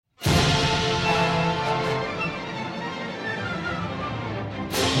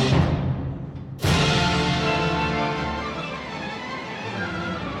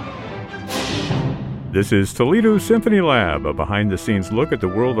This is Toledo Symphony Lab, a behind-the-scenes look at the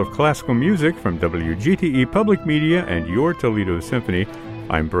world of classical music from WGTE Public Media and your Toledo Symphony.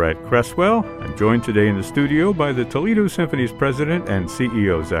 I'm Brett Cresswell. I'm joined today in the studio by the Toledo Symphony's president and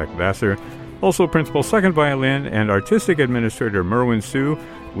CEO, Zach Vassar, also principal second violin and artistic administrator Merwin Sue.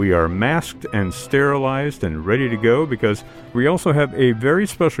 We are masked and sterilized and ready to go because we also have a very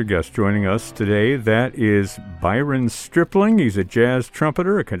special guest joining us today. That is Byron Stripling. He's a jazz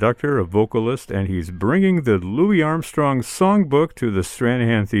trumpeter, a conductor, a vocalist, and he's bringing the Louis Armstrong Songbook to the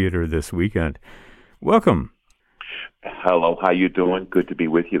Stranahan Theater this weekend. Welcome. Hello, how you doing? Good to be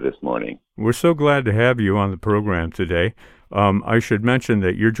with you this morning. We're so glad to have you on the program today. I should mention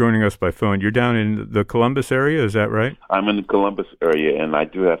that you're joining us by phone. You're down in the Columbus area, is that right? I'm in the Columbus area, and I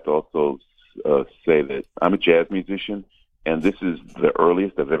do have to also say that I'm a jazz musician, and this is the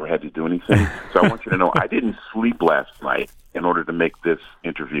earliest I've ever had to do anything. So I want you to know I didn't sleep last night in order to make this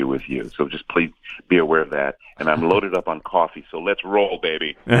interview with you. So just please be aware of that. And I'm loaded up on coffee, so let's roll,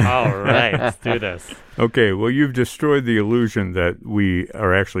 baby. All right, let's do this. Okay, well, you've destroyed the illusion that we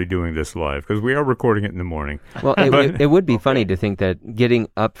are actually doing this live, because we are recording it in the morning. Well, it would be funny to think that getting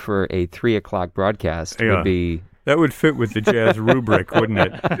up for a 3 o'clock broadcast would be... That would fit with the jazz rubric, wouldn't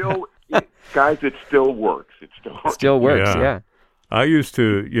it? Guys, it still works. It still works, yeah. I used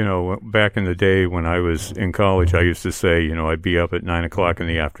to, back in the day when I was in college, I used to say, I'd be up at 9 o'clock in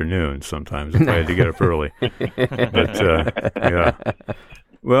the afternoon sometimes if I had to get up early. But, yeah.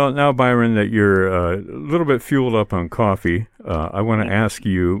 Well, now, Byron, that you're a little bit fueled up on coffee, I want to ask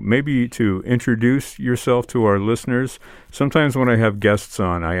you maybe to introduce yourself to our listeners. Sometimes when I have guests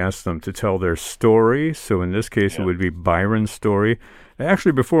on, I ask them to tell their story. So in this case, It would be Byron's story.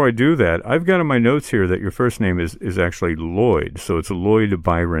 Actually, before I do that, I've got in my notes here that your first name is actually Lloyd. So it's Lloyd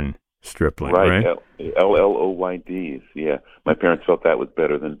Byron Stripling, right? Lloyd. Yeah. My parents felt that was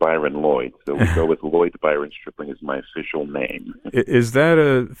better than Byron Lloyd. So we go with Lloyd Byron Stripling as my official name. Is that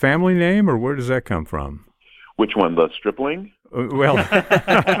a family name, or where does that come from? Which one, the Stripling? Well,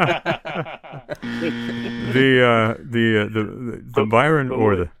 the Byron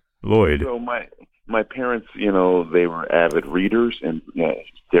or the Lloyd? So my parents, they were avid readers and,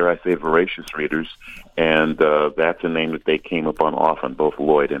 dare I say, voracious readers, and that's a name that they came upon often, both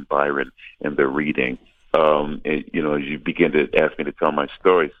Lloyd and Byron, in their reading. As you begin to ask me to tell my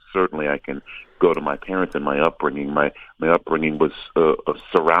story, certainly I can go to my parents and my upbringing. My upbringing was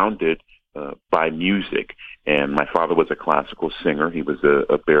surrounded by music, and my father was a classical singer. He was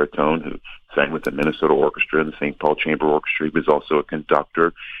a baritone who sang with the Minnesota Orchestra and the St. Paul Chamber Orchestra. He was also a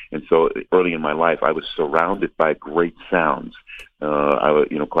conductor, and so early in my life, I was surrounded by great sounds.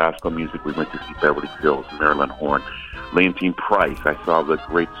 Classical music. We went to see Beverly Hills, Marilyn Horne, Leontine Price. I saw the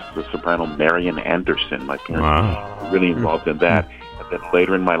great soprano Marian Anderson. My parents were really involved in that. And then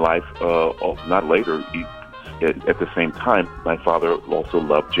later in my life, not later, at the same time, my father also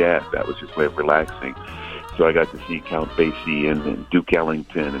loved jazz. That was his way of relaxing. So I got to see Count Basie and Duke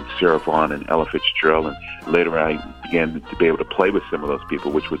Ellington and Sarah Vaughan and Ella Fitzgerald. And later I began to be able to play with some of those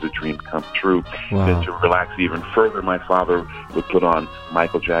people, which was a dream come true. Wow. Then to relax even further, my father would put on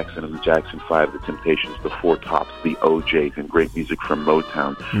Michael Jackson and the Jackson 5, the Temptations, the Four Tops, the OJs, and great music from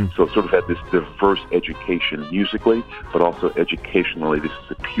Motown. So it sort of had this diverse education musically, but also educationally. This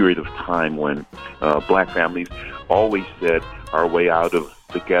is a period of time when black families always said our way out of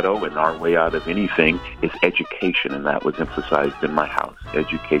the ghetto and our way out of anything is education, and that was emphasized in my house.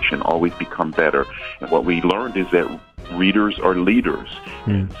 Education, always become better. And what we learned is that readers are leaders.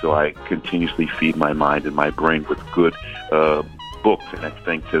 So I continuously feed my mind and my brain with good books, and that's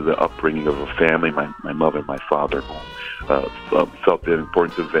thanks to the upbringing of a family. My mother and my father felt the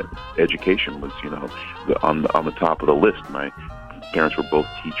importance of education was, on the top of the list. My parents were both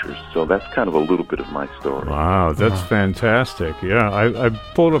teachers, so that's kind of a little bit of my story. Wow, that's fantastic. Yeah, I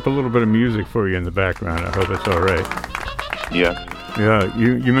pulled up a little bit of music for you in the background. I hope it's all right. Yes. Yeah,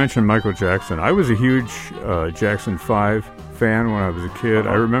 you mentioned Michael Jackson. I was a huge Jackson 5 fan when I was a kid.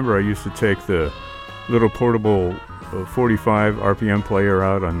 I remember I used to take the little portable 45 RPM player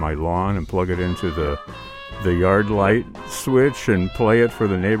out on my lawn and plug it into the yard light switch and play it for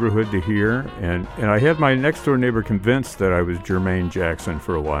the neighborhood to hear. And I had my next door neighbor convinced that I was Jermaine Jackson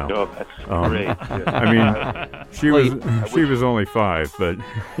for a while. Oh, that's great. I mean, she was only 5, but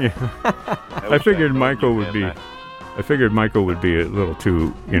I figured Michael would be. I figured Michael would be a little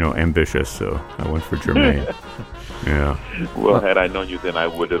too, ambitious, so I went for Jermaine. Yeah. Well, had I known you then, I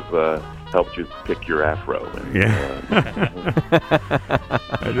would have helped you pick your afro.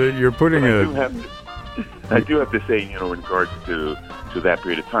 And, You're putting I do have to say, in regards to that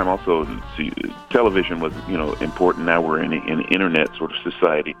period of time, also television was, important. Now we're in an internet sort of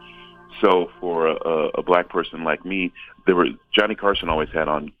society. So for a black person like me, Johnny Carson always had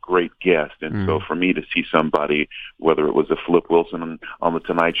on great guests, and so for me to see somebody, whether it was a Flip Wilson on the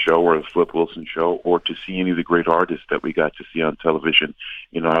Tonight Show or a Flip Wilson show, or to see any of the great artists that we got to see on television,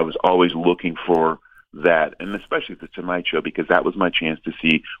 I was always looking for that, and especially the Tonight Show, because that was my chance to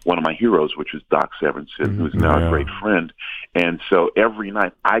see one of my heroes, which was Doc Severinsen, who's now a great friend. And so every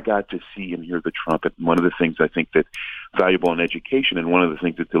night I got to see and hear the trumpet. And one of the things I think that's valuable in education, and one of the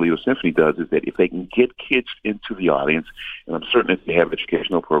things that Toledo Symphony does, is that if they can get kids into the audience, and I'm certain if they have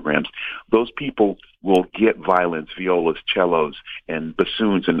educational programs, those people will get violins, violas, cellos, and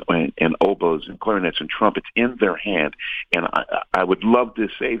bassoons, and oboes, and clarinets, and trumpets in their hand. And I would love to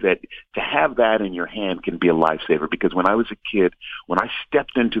say that to have that in your hand can be a lifesaver, because when I was a kid, when I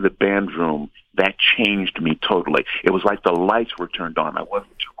stepped into the band room, that changed me totally. It was like the lights were turned on. I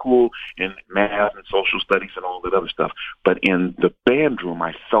wasn't too cool in math and social studies and all that other stuff, but in the band room,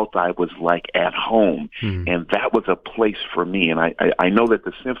 I felt I was like at home, and that was a place for me. And I know that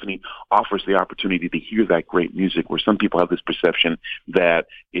the symphony offers the opportunity to hear that great music, where some people have this perception that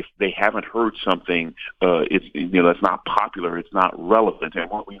if they haven't heard something, it's not popular, it's not relevant. And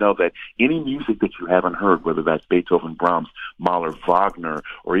what we know that any music that you haven't heard, whether that's Beethoven, Brahms, Mahler, Wagner,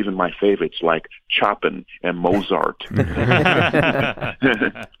 or even my favorites like Chopin and Mozart.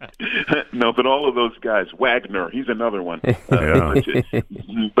 No, but all of those guys, Wagner, he's another one. But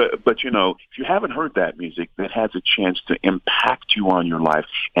if you haven't heard that music, that has a chance to impact you on your life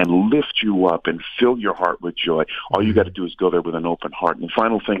and lift you up and fill your heart with joy, all you got to do is go there with an open heart. And the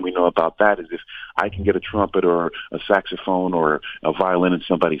final thing we know about that is, if I can get a trumpet or a saxophone or a violin in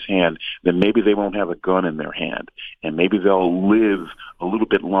somebody's hand, then maybe they won't have a gun in their hand, and maybe they'll live a little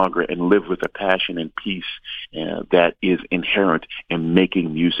bit longer and live with a passion and peace that is inherent in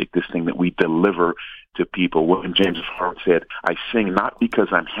making music, this thing that we deliver to people. William James Hart said, "I sing not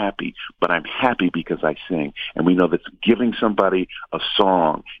because I'm happy, but I'm happy because I sing." And we know that giving somebody a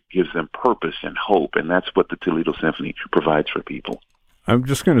song gives them purpose and hope, and that's what the Toledo Symphony provides for people. I'm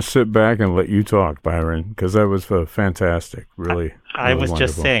just going to sit back and let you talk, Byron, because that was fantastic. Really, I was wonderful.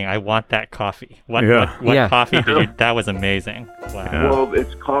 Just saying, I want that coffee. What coffee did you? That was amazing. Wow. Yeah. Well,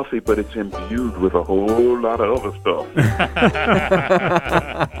 it's coffee, but it's imbued with a whole lot of other stuff.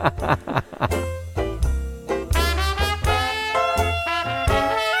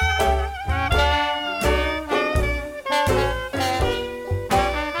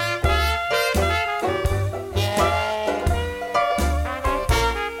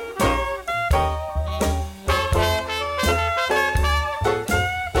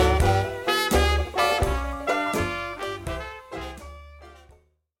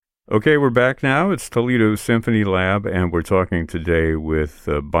 Okay, we're back now. It's Toledo Symphony Lab, and we're talking today with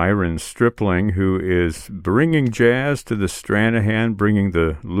Byron Stripling, who is bringing jazz to the Stranahan, bringing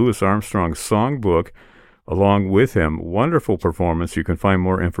the Louis Armstrong Songbook along with him. Wonderful performance. You can find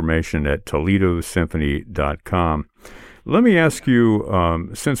more information at ToledoSymphony.com. Let me ask you,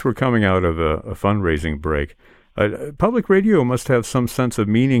 since we're coming out of a fundraising break, public radio must have some sense of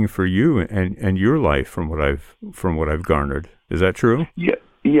meaning for you and your life, from what I've garnered. Is that true?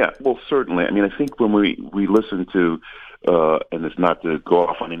 Yeah, well, certainly. I mean, I think when we listen to, and it's not to go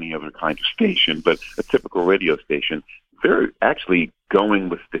off on any other kind of station, but a typical radio station, they're actually going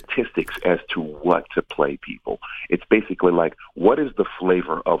with statistics as to what to play people. It's basically like, what is the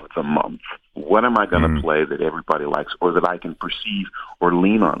flavor of the month? What am I going to play that everybody likes, or that I can perceive or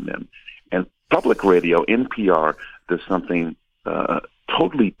lean on them? And public radio, NPR, does something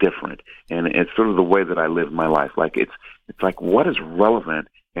totally different, and it's sort of the way that I live my life. Like it's like, what is relevant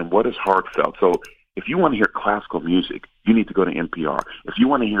and what is heartfelt. So if you want to hear classical music, you need to go to NPR. If you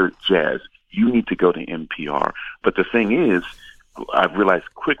want to hear jazz, you need to go to NPR. But the thing is, I've realized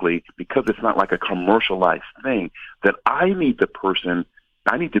quickly, because it's not like a commercialized thing, that I need to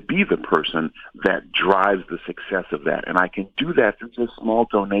be the person that drives the success of that. And I can do that through just small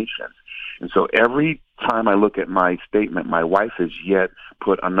donations. And so every time I look at my statement, my wife has yet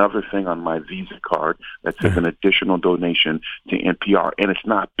put another thing on my Visa card that says an additional donation to NPR. And it's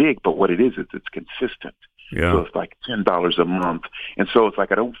not big, but what it is it's consistent. Yeah. So it's like $10 a month. And so it's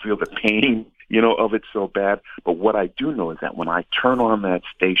like I don't feel the pain, of it so bad. But what I do know is that when I turn on that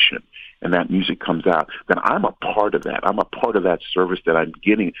station and that music comes out, then I'm a part of that. I'm a part of that service that I'm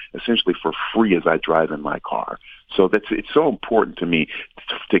getting essentially for free as I drive in my car. So it's so important to me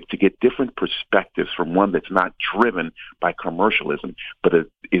to get different perspectives from one that's not driven by commercialism, but it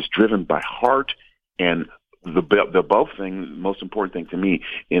is driven by heart. And the above thing, most important thing to me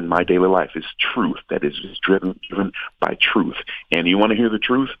in my daily life is truth. That is driven by truth. And you want to hear the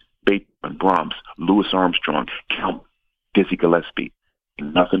truth? Beethoven, Brahms, Louis Armstrong, Count Dizzy Gillespie.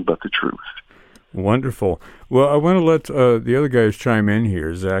 nothing but the truth. Wonderful. Well, I want to let the other guys chime in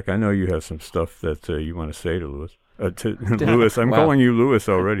here. Zach, I know you have some stuff that you want to say to Louis. Louis, I'm calling you Louis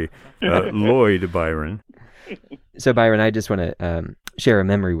already. Lloyd Byron. So, Byron, I just want to share a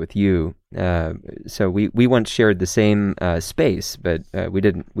memory with you. So we once shared the same space, but we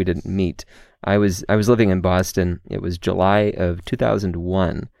didn't meet. I was living in Boston. It was July of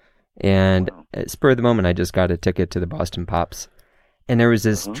 2001, and at spur of the moment, I just got a ticket to the Boston Pops, and there was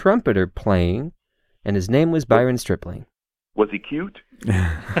this trumpeter playing, and his name was Byron Stripling. Was he cute?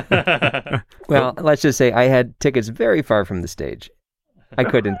 Well, let's just say I had tickets very far from the stage. I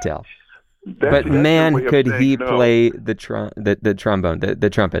couldn't tell. But man, could he play the trombone, the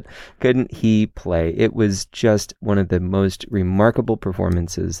trumpet. Couldn't he play? It was just one of the most remarkable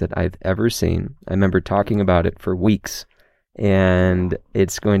performances that I've ever seen. I remember talking about it for weeks, and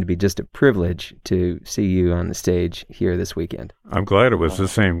it's going to be just a privilege to see you on the stage here this weekend. I'm glad it was the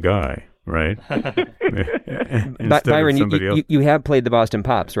same guy, right? Byron, you have played the Boston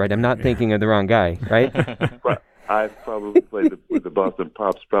Pops, right? I'm not thinking of the wrong guy, right? I've probably played with the Boston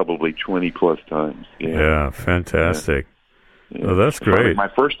Pops probably 20-plus times. Yeah, fantastic. Yeah. Well, that's great. My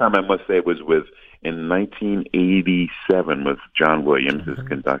first time, I must say, was in 1987 with John Williams as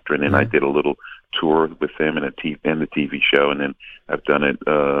conductor, and then I did a little tour with him and the TV show, and then I've done it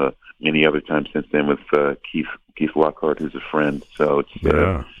many other times since then with Keith Lockhart, who's a friend. So it's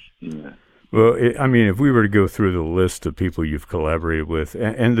yeah. Well, I mean, if we were to go through the list of people you've collaborated with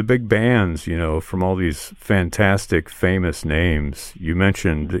and the big bands, from all these fantastic, famous names, you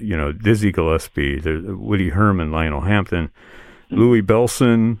mentioned, Dizzy Gillespie, Woody Herman, Lionel Hampton, Louis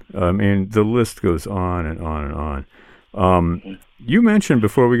Bellson. I mean, the list goes on and on and on. You mentioned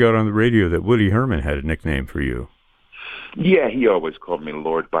before we got on the radio that Woody Herman had a nickname for you. Yeah, he always called me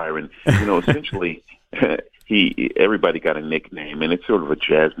Lord Byron. Essentially... Everybody got a nickname, and it's sort of a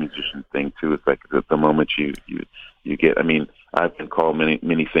jazz musician thing too. It's like the moment you get. I mean, I've been called many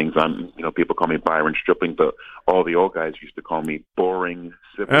things. People call me Byron Stripling, but all the old guys used to call me Boring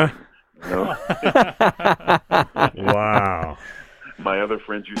Sibling. Wow. My other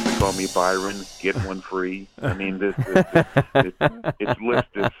friends used to call me Byron, get one free. I mean, it's listed. The list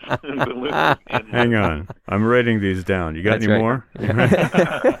is Hang on. I'm writing these down. You got That's any right. more?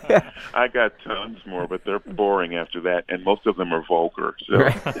 I got tons more, but they're boring after that, and most of them are vulgar. So,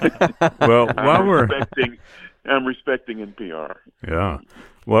 well, I'm respecting NPR. Yeah.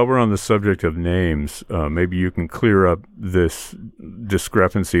 While we're on the subject of names, maybe you can clear up this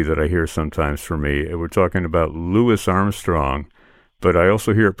discrepancy that I hear sometimes from me. We're talking about Louis Armstrong, but I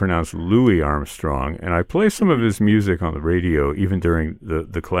also hear it pronounced Louis Armstrong, and I play some of his music on the radio, even during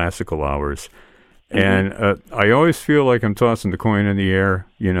the classical hours. And I always feel like I'm tossing the coin in the air,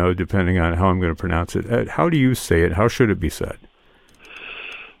 depending on how I'm going to pronounce it. How do you say it? How should it be said?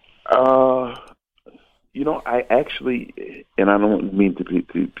 I actually, and I don't mean to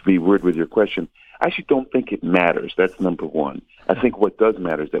be weird with your question, I actually don't think it matters. That's number one. I think what does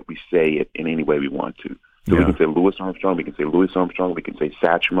matter is that we say it in any way we want to. So we can say Louis Armstrong, we can say Louis Armstrong, we can say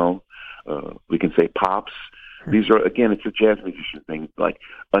Satchmo, we can say Pops. These are, again, it's a jazz musician thing. Like,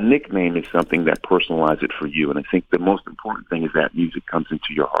 a nickname is something that personalizes it for you, and I think the most important thing is that music comes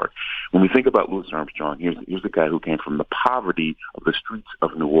into your heart. When we think about Louis Armstrong, here's the guy who came from the poverty of the streets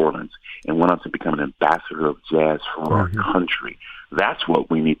of New Orleans and went on to become an ambassador of jazz for our country. That's what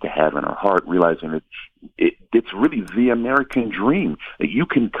we need to have in our heart, realizing that it's really the American dream, that you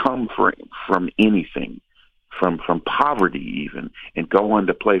can come from anything. From poverty even, and go on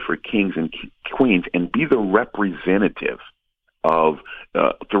to play for kings and queens and be the representative of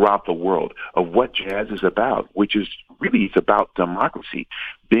throughout the world of what jazz is about, which is really, it's about democracy,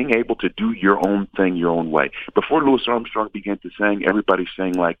 being able to do your own thing your own way. Before Louis Armstrong began to sing, everybody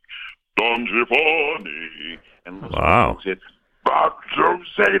sang like Don Giovanni, and Louis Armstrong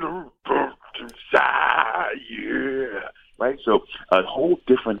said, yeah. Right? So a whole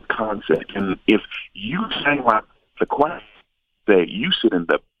different concept. And if you sang like the choir, you sit in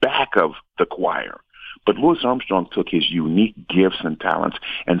the back of the choir. But Louis Armstrong took his unique gifts and talents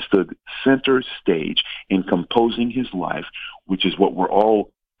and stood center stage in composing his life, which is what we're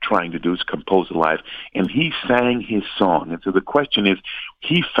all trying to do, is compose a life. And he sang his song. And so the question is,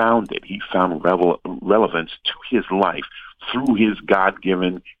 he found it. He found relevance to his life through his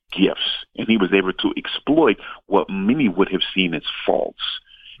God-given gifts, and he was able to exploit what many would have seen as faults.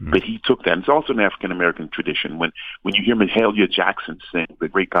 But he took that. And it's also an African-American tradition. When you hear Mahalia Jackson sing, the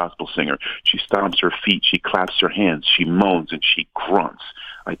great gospel singer, she stomps her feet, she claps her hands, she moans, and she grunts.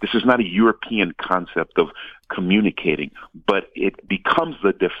 This is not a European concept of communicating, but it becomes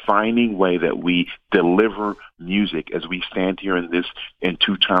the defining way that we deliver music as we stand here in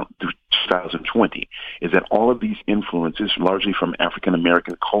 2020, is that all of these influences, largely from African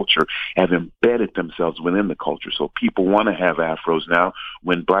American culture, have embedded themselves within the culture. So people want to have afros now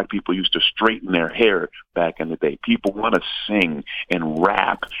when black people used to straighten their hair back in the day. People want to sing and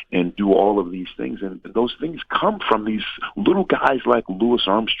rap and do all of these things. And those things come from these little guys like Louis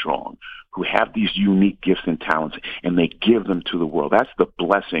Armstrong, who have these unique gifts and talents, and they give them to the world. That's the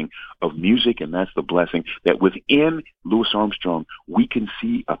blessing of music, and that's the blessing that within Louis Armstrong, we can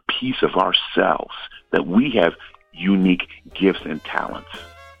see a piece of ourselves, that we have unique gifts and talents.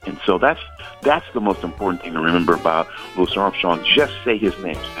 And so that's the most important thing to remember about Louis Armstrong. Just say his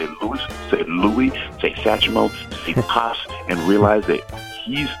name. Say Louis, say Louis, say Satchmo, say Pops, and realize that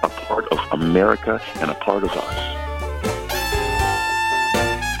he's a part of America and a part of us.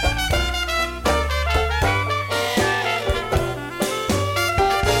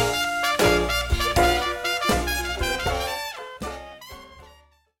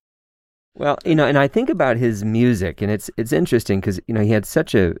 Well, and I think about his music, and it's interesting because, he had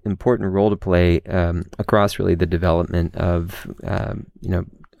such an important role to play across really the development of,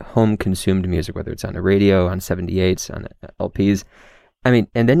 home-consumed music, whether it's on the radio, on 78s, on LPs. I mean,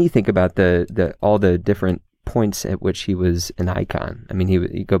 and then you think about the all the different points at which he was an icon. I mean,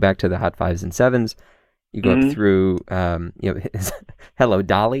 you go back to the Hot Fives and Sevens, you go up through, his Hello,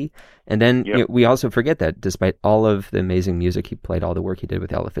 Dolly. And then we also forget that despite all of the amazing music he played, all the work he did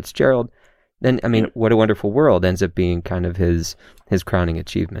with Ella Fitzgerald, then, I mean, What a Wonderful World ends up being kind of his crowning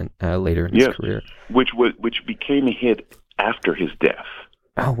achievement later in his career. Which became a hit after his death.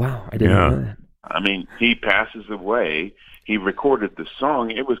 Oh, wow. I didn't know that. I mean, he passes away. He recorded the song.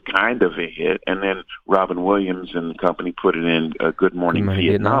 It was kind of a hit. And then Robin Williams and the company put it in Good Morning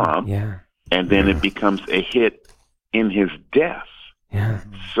Vietnam. Yeah. And then it becomes a hit in his death. Yeah.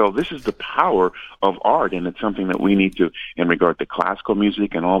 So this is the power of art, and it's something that we need to, in regard to classical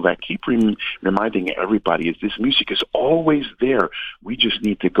music and all that, keep reminding everybody is this music is always there. We just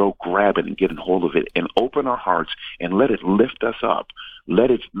need to go grab it and get a hold of it and open our hearts and let it lift us up. Let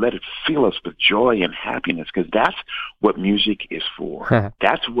it fill us with joy and happiness, because that's what music is for.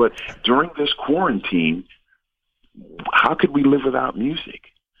 That's what, during this quarantine, how could we live without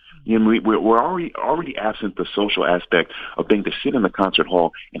music? We're already absent the social aspect of being to sit in the concert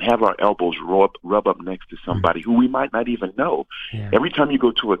hall and have our elbows rub up next to somebody who we might not even know. Yeah. Every time you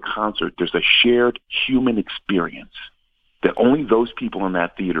go to a concert, there's a shared human experience that only those people in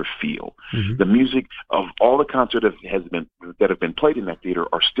that theater feel. Mm-hmm. The music of all the concerts that have been played in that theater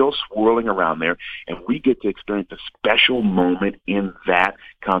are still swirling around there, and we get to experience a special moment in that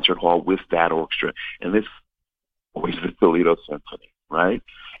concert hall with that orchestra. And this is always the Toledo Symphony, right?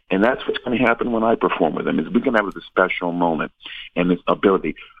 And that's what's going to happen when I perform with them, is we're going to have this special moment and this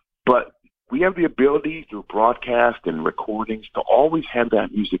ability. But we have the ability through broadcast and recordings to always have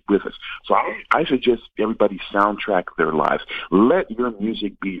that music with us. So I suggest everybody soundtrack their lives. Let your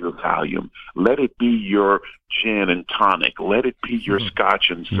music be your volume. Let it be your gin and tonic. Let it be your scotch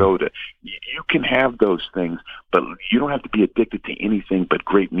and soda. You can have those things, but you don't have to be addicted to anything but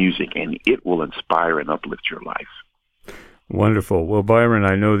great music, and it will inspire and uplift your life. Wonderful. Well, Byron,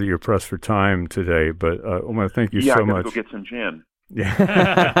 I know that you're pressed for time today, but I want to thank you so much. Yeah, I got to go get some gin.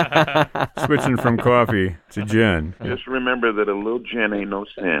 Yeah. Switching from coffee to gin. Just remember that a little gin ain't no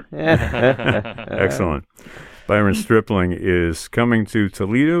sin. Excellent. Byron Stripling is coming to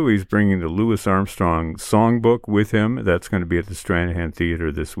Toledo. He's bringing the Louis Armstrong Songbook with him. That's going to be at the Stranahan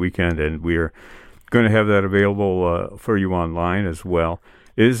Theater this weekend, and we're going to have that available for you online as well.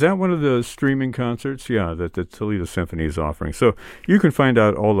 Is that one of the streaming concerts? Yeah, that the Toledo Symphony is offering. So you can find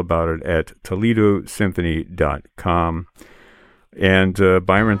out all about it at ToledoSymphony.com. And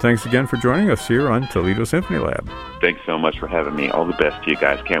Byron, thanks again for joining us here on Toledo Symphony Lab. Thanks so much for having me. All the best to you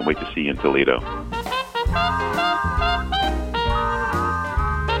guys. Can't wait to see you in Toledo.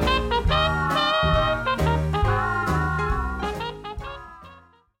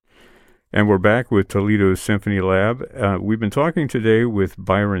 And we're back with Toledo Symphony Lab. We've been talking today with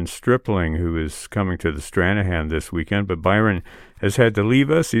Byron Stripling, who is coming to the Stranahan this weekend. But Byron has had to leave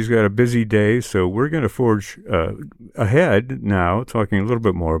us. He's got a busy day, so we're going to forge ahead now, talking a little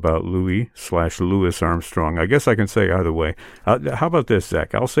bit more about Louis Armstrong. I guess I can say either way. How about this,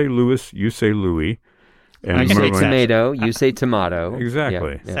 Zach? I'll say Louis, you say Louis. And I say tomato, you say tomato.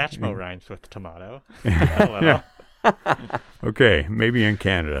 Exactly. Yeah. Satchmo rhymes with tomato. Hello. Okay, maybe in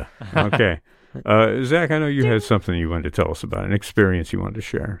Canada. Okay. Zach, I know you had something you wanted to tell us about, an experience you wanted to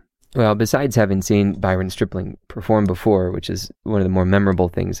share. Well, besides having seen Byron Stripling perform before, which is one of the more memorable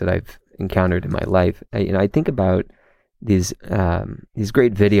things that I've encountered in my life, I think about these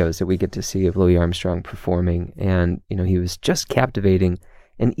great videos that we get to see of Louis Armstrong performing, and he was just captivating.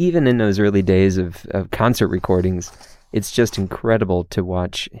 And even in those early days of concert recordings, it's just incredible to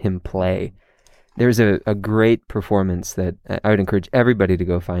watch him play. There's a great performance that I would encourage everybody to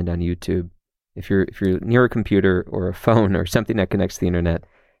go find on YouTube. If you're near a computer or a phone or something that connects to the internet,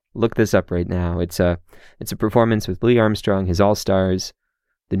 look this up right now. It's a performance with Louis Armstrong, his All-Stars,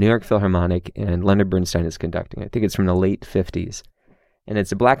 the New York Philharmonic, and Leonard Bernstein is conducting. I think it's from the late 50s. And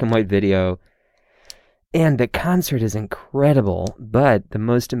it's a black and white video. And the concert is incredible, but the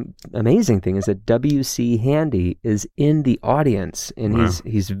most amazing thing is that W.C. Handy is in the audience, and wow.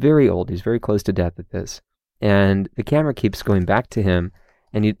 he's very old. He's very close to death at this. And the camera keeps going back to him,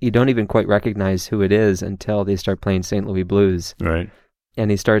 and you don't even quite recognize who it is until they start playing St. Louis Blues. Right. And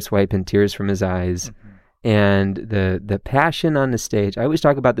he starts wiping tears from his eyes. Mm-hmm. And the passion on the stage, I always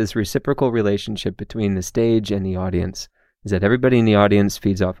talk about this reciprocal relationship between the stage and the audience, is that everybody in the audience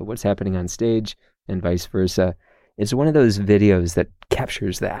feeds off of what's happening on stage, and vice versa. It's one of those videos that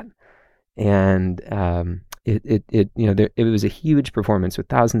captures that, and it was a huge performance with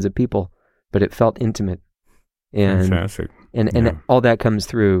thousands of people, but it felt intimate, and fantastic. And all that comes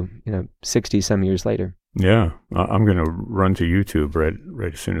through 60 some years later. Yeah, I'm going to run to YouTube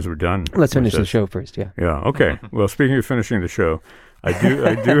right as soon as we're done. Let's finish the show first. Yeah. Yeah. Okay. Well, speaking of finishing the show, I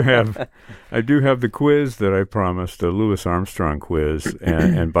do have the quiz that I promised, the Louis Armstrong quiz,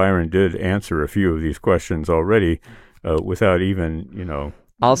 and Byron did answer a few of these questions already, without even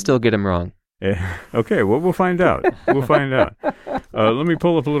I'll still get them wrong. Okay. Well, we'll find out. We'll find out. Let me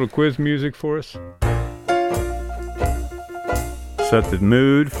pull up a little quiz music for us. Set the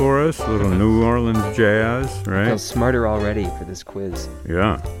mood for us, a little New Orleans jazz, right? I feel smarter already for this quiz.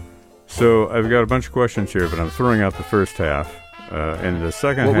 Yeah. So I've got a bunch of questions here, but I'm throwing out the first half. And the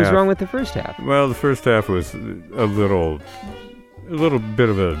second half... What was wrong with the first half? Well, the first half was a little bit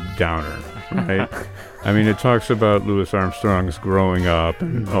of a downer, right? I mean, it talks about Louis Armstrong's growing up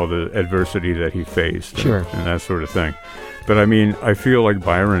and all the adversity that he faced, sure, and that sort of thing. But I mean, I feel like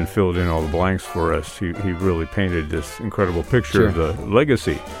Byron filled in all the blanks for us. He really painted this incredible picture sure. of the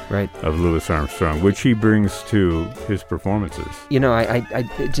legacy of Louis Armstrong, which he brings to his performances.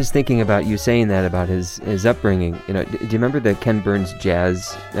 I just thinking about you saying that about his upbringing. Do you remember the Ken Burns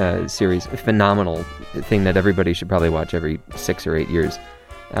Jazz series? A phenomenal thing that everybody should probably watch every 6 or 8 years.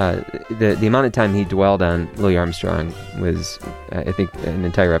 The amount of time he dwelled on Louis Armstrong was, I think, an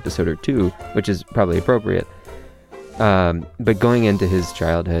entire episode or two, which is probably appropriate. But going into his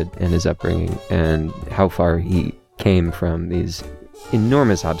childhood and his upbringing and how far he came from these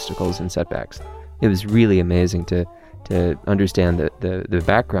enormous obstacles and setbacks, it was really amazing to understand the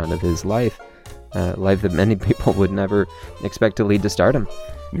background of his life that many people would never expect to lead to stardom.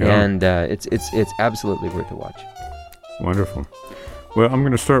 Yeah. And it's absolutely worth a watch. Wonderful. Well, I'm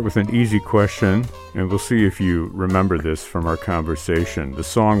going to start with an easy question, and we'll see if you remember this from our conversation. The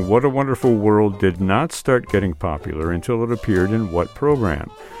song What a Wonderful World did not start getting popular until it appeared in what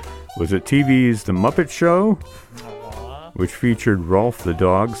program? Was it TV's The Muppet Show, which featured Rolf the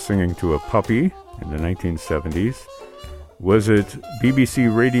dog singing to a puppy in the 1970s? Was it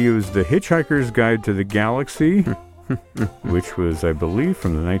BBC Radio's The Hitchhiker's Guide to the Galaxy, which was, I believe,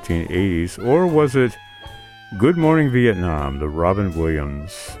 from the 1980s? Or was it Good Morning Vietnam, the Robin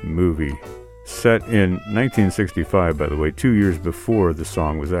Williams movie, set in 1965, by the way, 2 years before the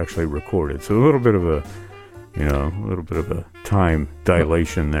song was actually recorded. So a little bit of a time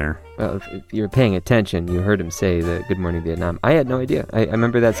dilation there. Well, if you're paying attention, you heard him say the Good Morning Vietnam. I had no idea. I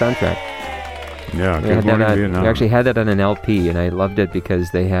remember that soundtrack. Yeah, Good Morning Vietnam. We actually had that on an LP, and I loved it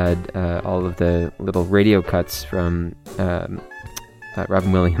because they had all of the little radio cuts from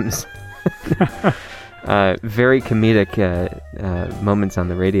Robin Williams. Very comedic moments on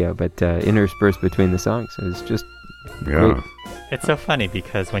the radio, but interspersed between the songs. It was just great. It's so funny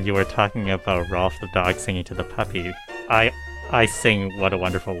because when you were talking about Rolf the dog singing to the puppy, I sing What a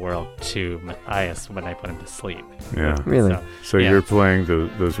Wonderful World to Matthias when I put him to sleep. Yeah. Really? So yeah. You're playing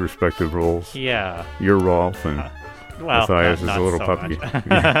those respective roles? Yeah. You're Rolf and Matthias is a little so puppy.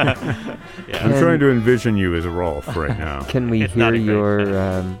 Yeah. I'm trying to envision you as Rolf right now. Can we hear your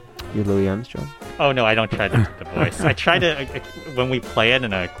Louis Armstrong? Oh, no, I don't try to do the voice. I try to, when we play it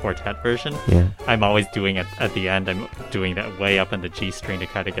in a quartet version, I'm always doing it at the end. I'm doing that way up in the G string to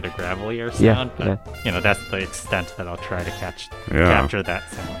kind of get a gravelier sound. That's the extent that I'll try to capture that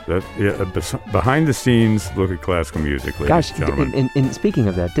sound. Behind the scenes, look at classical music, ladies and gentlemen. And speaking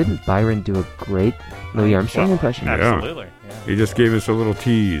of that, didn't Byron do a great Louis Armstrong impression? Absolutely. He just gave us a little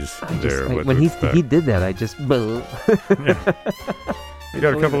tease there. When he did that, I just... Yeah. You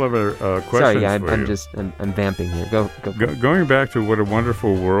got a couple of other questions. Sorry, I'm vamping here. Go. Going back to What a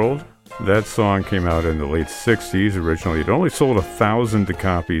Wonderful World, that song came out in the late 60s originally. It only sold 1,000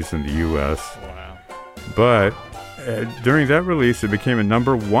 copies in the U.S. Wow. But during that release, it became a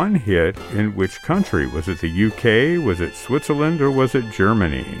 #1 hit in which country? Was it the UK, was it Switzerland, or was it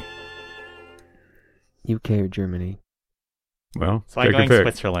Germany? UK or Germany? Well, so I'm going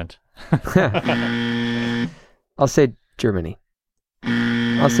Switzerland. I'll say Germany.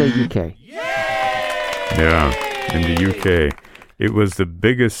 I'll say UK. Yeah, in the UK. It was the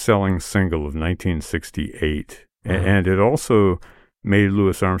biggest selling single of 1968. And it also made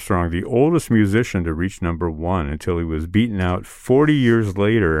Louis Armstrong the oldest musician to reach #1 until he was beaten out 40 years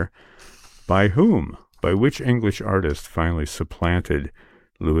later. By whom? By which English artist finally supplanted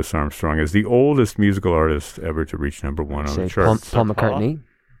Louis Armstrong as the oldest musical artist ever to reach #1 on the charts? Paul McCartney?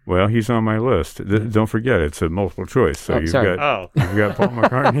 Well, he's on my list. Don't forget, it's a multiple choice. So you've got Paul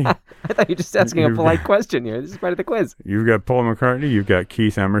McCartney. I thought you were just asking a polite question here. This is part of the quiz. You've got Paul McCartney, you've got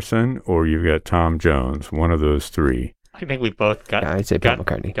Keith Emerson, or you've got Tom Jones. One of those three. I think we both got... Yeah, I'd say Paul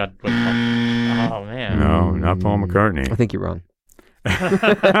McCartney. Oh, man. No, not Paul McCartney. I think you're wrong.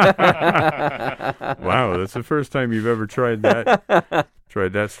 Wow, that's the first time you've ever tried that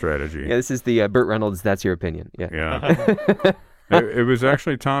strategy. Yeah, this is the Burt Reynolds, that's your opinion. Yeah. It was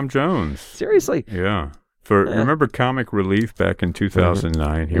actually Tom Jones. Seriously? Yeah. Remember Comic Relief back in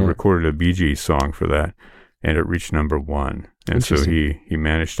 2009? He recorded a Bee Gees song for that, and it reached #1. And so he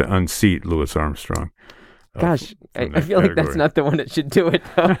managed to unseat Louis Armstrong. Gosh, I feel like that's not the one that should do it,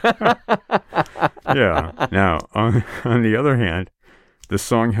 though. Yeah. Now, on the other hand, the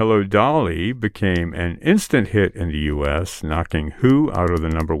song Hello Dolly became an instant hit in the U.S., knocking Who out of the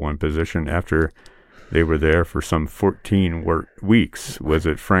 #1 position after they were there for some 14 weeks. Was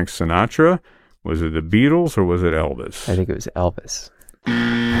it Frank Sinatra? Was it the Beatles? Or was it Elvis? I think it was Elvis.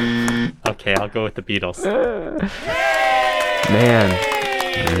 Okay, I'll go with the Beatles. Man.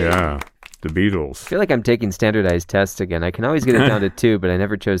 Yeah, the Beatles. I feel like I'm taking standardized tests again. I can always get it down to 2, but I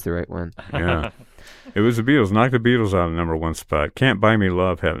never chose the right one. Yeah. It was the Beatles. Knocked the Beatles out of the #1 spot. Can't Buy Me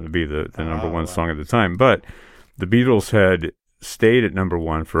Love happened to be the #1 song at the time. But the Beatles had stayed at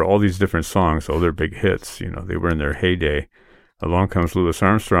 #1 for all these different songs, all their big hits. They were in their heyday. Along comes Louis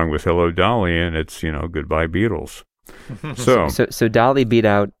Armstrong with Hello Dolly, and it's, Goodbye Beatles. So Dolly beat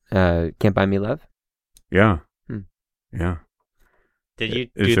out Can't Buy Me Love? Yeah. Yeah. Did you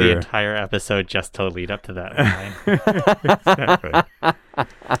do the entire episode just to lead up to that line? Exactly.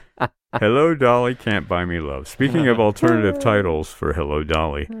 Hello Dolly, Can't Buy Me Love. Speaking of alternative titles for Hello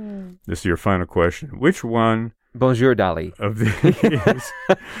Dolly, this is your final question. Which one... Bonjour Dolly. Of these,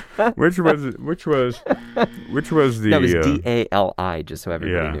 which was the... That was D-A-L-I, just so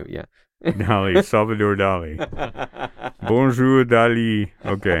everybody knew. Yeah. Dolly, Salvador Dali. Bonjour Dolly.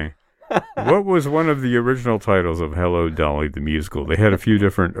 Okay. What was one of the original titles of Hello Dolly the musical? They had a few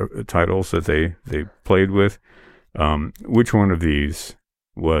different titles that they played with. Which one of these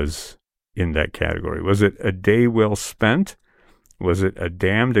was in that category? Was it A Day Well Spent? Was it A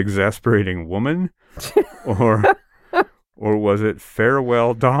Damned Exasperating Woman? Or was it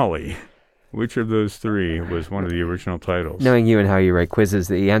Farewell Dolly? Which of those three was one of the original titles? Knowing you and how you write quizzes,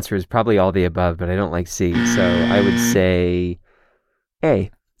 the answer is probably all the above, but I don't like C. So I would say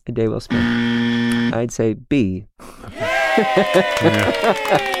A Day Well Spent. I'd say B.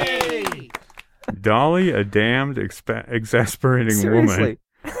 Dolly, A Damned Exasperating Seriously?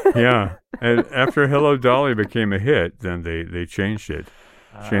 Woman. Yeah. And after Hello Dolly became a hit, then they changed it.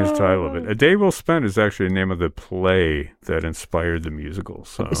 Changed the title of it. A Day Well Spent is actually the name of the play that inspired the musical.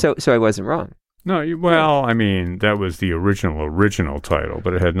 So I wasn't wrong. No, that was the original title,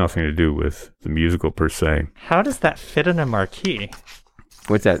 but it had nothing to do with the musical per se. How does that fit in a marquee?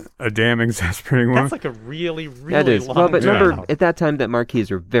 What's that? A Damn Exasperating Woman? That's like a really, really long... Well, but remember, at that time, that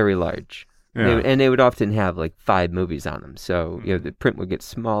marquees were very large. Yeah. And they would often have like 5 movies on them. So, the print would get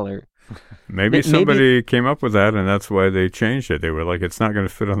smaller. Maybe somebody came up with that, and that's why they changed it. They were like, it's not going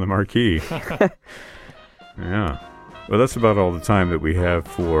to fit on the marquee. Yeah. Well, that's about all the time that we have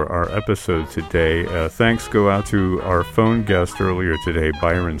for our episode today. Thanks go out to our phone guest earlier today,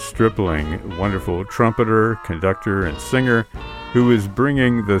 Byron Stripling, wonderful trumpeter, conductor, and singer, who is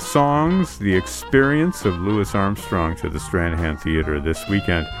bringing the songs, the experience of Louis Armstrong to the Stranahan Theater this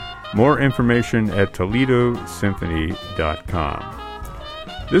weekend. More information at ToledoSymphony.com.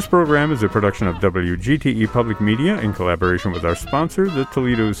 This program is a production of WGTE Public Media in collaboration with our sponsor, the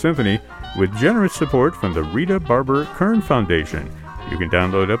Toledo Symphony, with generous support from the Rita Barber Kern Foundation. You can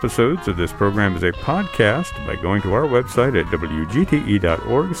download episodes of this program as a podcast by going to our website at wgte.org/lab.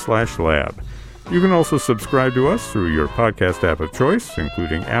 You can also subscribe to us through your podcast app of choice,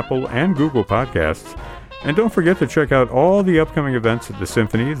 including Apple and Google Podcasts. And don't forget to check out all the upcoming events at the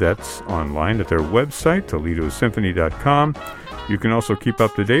Symphony. That's online at their website, ToledoSymphony.com. You can also keep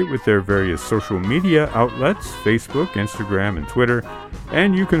up to date with their various social media outlets, Facebook, Instagram, and Twitter.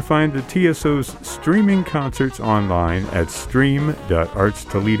 And you can find the TSO's streaming concerts online at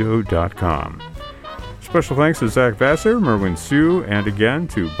stream.artstoledo.com. Special thanks to Zach Vassar, Merwin Siu, and again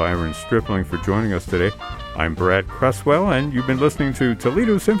to Byron Stripling for joining us today. I'm Brad Cresswell, and you've been listening to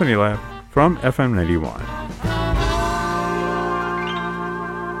Toledo Symphony Lab from FM 91.